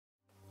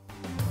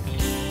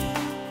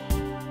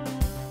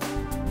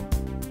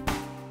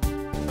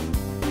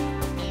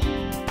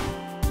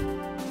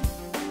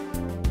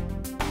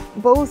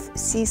Both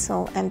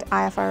CECL and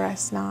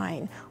IFRS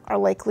 9 are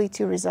likely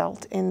to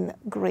result in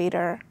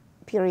greater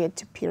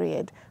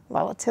period-to-period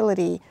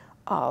volatility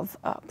of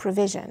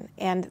provision.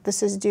 And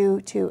this is due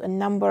to a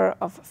number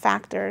of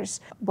factors,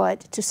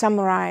 but to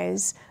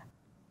summarize,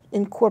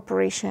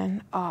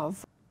 incorporation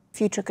of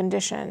future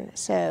condition,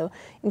 so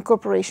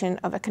incorporation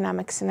of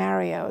economic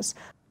scenarios,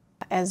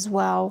 as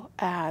well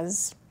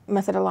as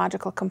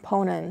methodological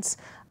components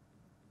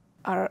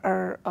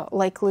are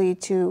likely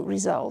to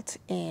result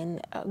in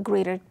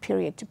greater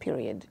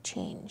period-to-period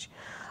change.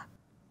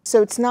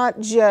 So it's not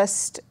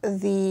just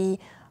the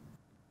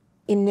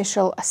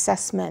initial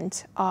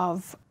assessment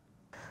of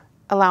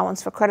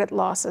allowance for credit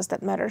losses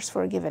that matters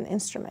for a given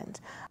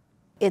instrument.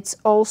 It's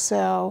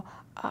also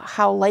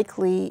how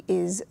likely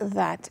is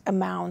that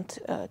amount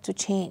to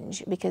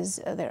change, because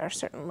there are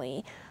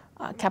certainly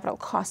capital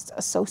costs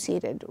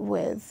associated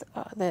with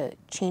the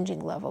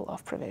changing level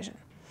of provision.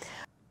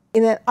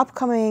 In an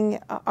upcoming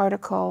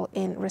article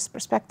in Risk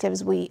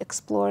Perspectives, we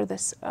explore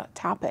this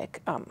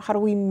topic. How do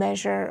we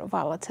measure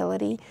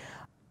volatility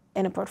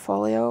in a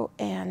portfolio,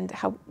 and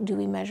how do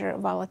we measure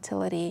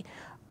volatility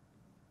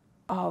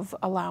of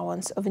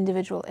allowance of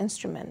individual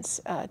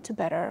instruments to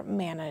better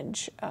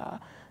manage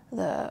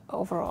the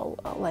overall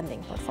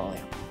lending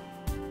portfolio?